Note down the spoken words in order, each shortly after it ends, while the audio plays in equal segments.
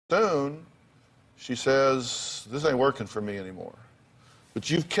Soon, she says, this ain't working for me anymore. But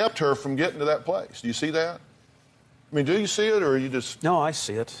you've kept her from getting to that place. Do you see that? I mean, do you see it, or are you just... No, I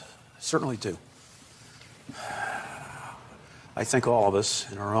see it. I certainly do. I think all of us,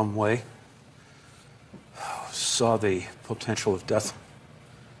 in our own way, saw the potential of death,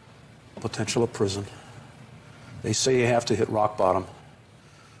 potential of prison. They say you have to hit rock bottom.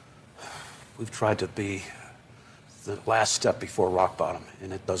 We've tried to be the last step before rock bottom,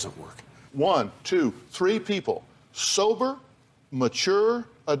 and it doesn't work. 1, 2, 3 people, sober, mature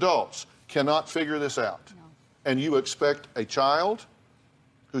adults, cannot figure this out. No. And you expect a child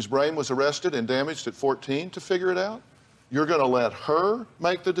whose brain was arrested and damaged at 14 to figure it out? You're going to let her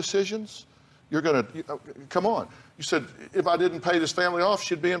make the decisions? You're going to, come on. You said, if I didn't pay this family off,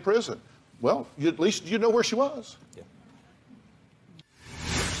 she'd be in prison. Well, at least you know where she was. Yeah.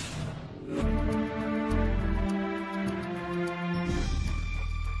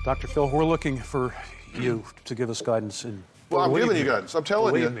 Dr. Phil, we're looking for you to give us guidance. Well, I'm giving you guidance. I'm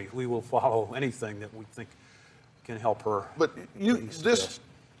telling you. Believe me, we will follow anything that we think can help her. But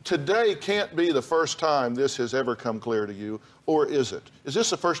today can't be the first time this has ever come clear to you, or is it? Is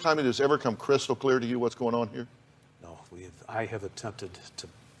this the first time it has ever come crystal clear to you what's going on here? No, I have attempted to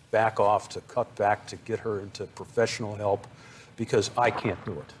back off, to cut back, to get her into professional help, because I can't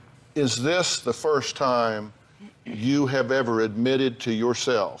do it. Is this the first time you have ever admitted to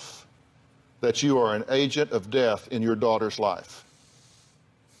yourself that you are an agent of death in your daughter's life?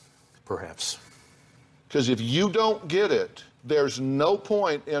 Perhaps. Because if you don't get it, there's no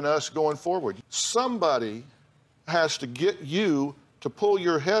point in us going forward. Somebody has to get you to pull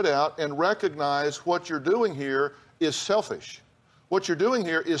your head out and recognize what you're doing here is selfish. What you're doing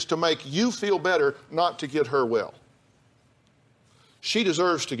here is to make you feel better, not to get her well. She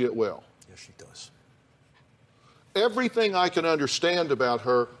deserves to get well. Yes, she does. Everything I can understand about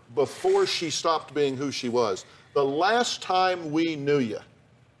her before she stopped being who she was. The last time we knew you,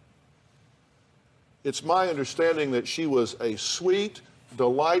 it's my understanding that she was a sweet,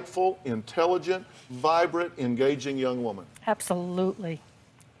 delightful, intelligent, vibrant, engaging young woman. Absolutely.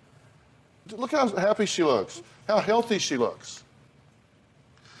 Look how happy she looks, how healthy she looks.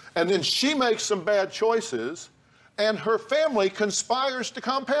 And then she makes some bad choices, and her family conspires to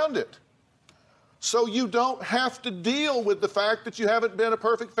compound it. So you don't have to deal with the fact that you haven't been a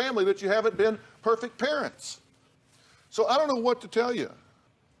perfect family, that you haven't been perfect parents. So I don't know what to tell you.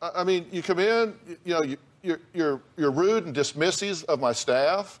 I mean, you come in, you know, you're rude and dismissive of my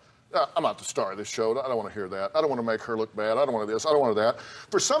staff. I'm not the star of this show. I don't want to hear that. I don't want to make her look bad. I don't want this. I don't want that.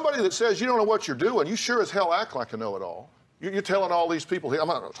 For somebody that says you don't know what you're doing, you sure as hell act like a know-it-all. You're telling all these people, I'm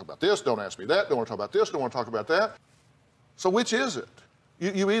not going to talk about this. Don't ask me that. Don't want to talk about this. Don't want to talk about that. So which is it?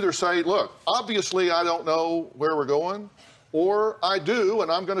 You either say, look, obviously I don't know where we're going, or I do,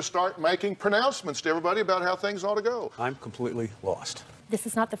 and I'm going to start making pronouncements to everybody about how things ought to go. I'm completely lost. This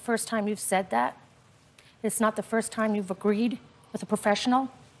is not the first time you've said that. It's not the first time you've agreed with a professional,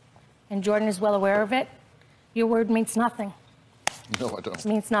 and Jordan is well aware of it. Your word means nothing. No, I don't. It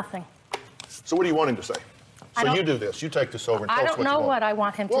means nothing. So what are you wanting to say? So you do this. You take this over and tell us what you want. I don't know what I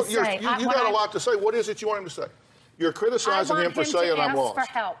want him to say. You got a lot to say. What is it you want him to say? You're criticizing him for saying I'm lost. I want him to ask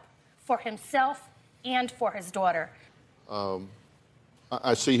for help for himself and for his daughter.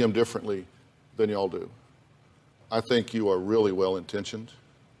 I see him differently than y'all do. I think you are really well-intentioned.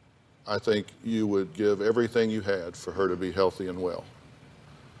 I think you would give everything you had for her to be healthy and well.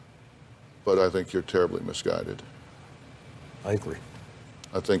 But I think you're terribly misguided. I agree.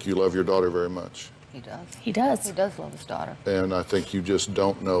 I think you love your daughter very much. He does. He does. He does love his daughter. And I think you just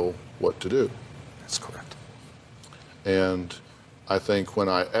don't know what to do. That's correct. And I think when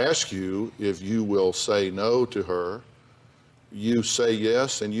I ask you if you will say no to her, you say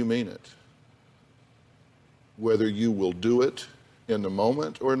yes and you mean it. Whether you will do it in the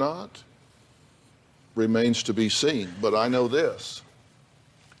moment or not remains to be seen. But I know this.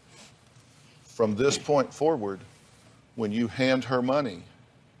 From this point forward, when you hand her money,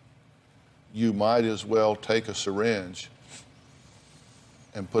 you might as well take a syringe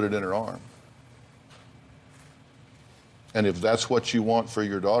and put it in her arm. And if that's what you want for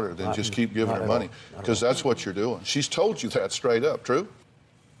your daughter, then just keep giving her money, because that's what you're doing. She's told you that straight up, true?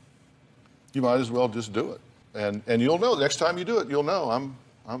 You might as well just do it. And you'll know, next time you do it, you'll know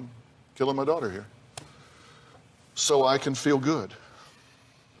I'm killing my daughter here. So I can feel good.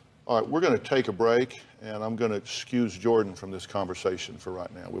 All right, we're going to take a break, and I'm going to excuse Jordan from this conversation for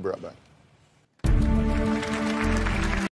right now. We'll be right back.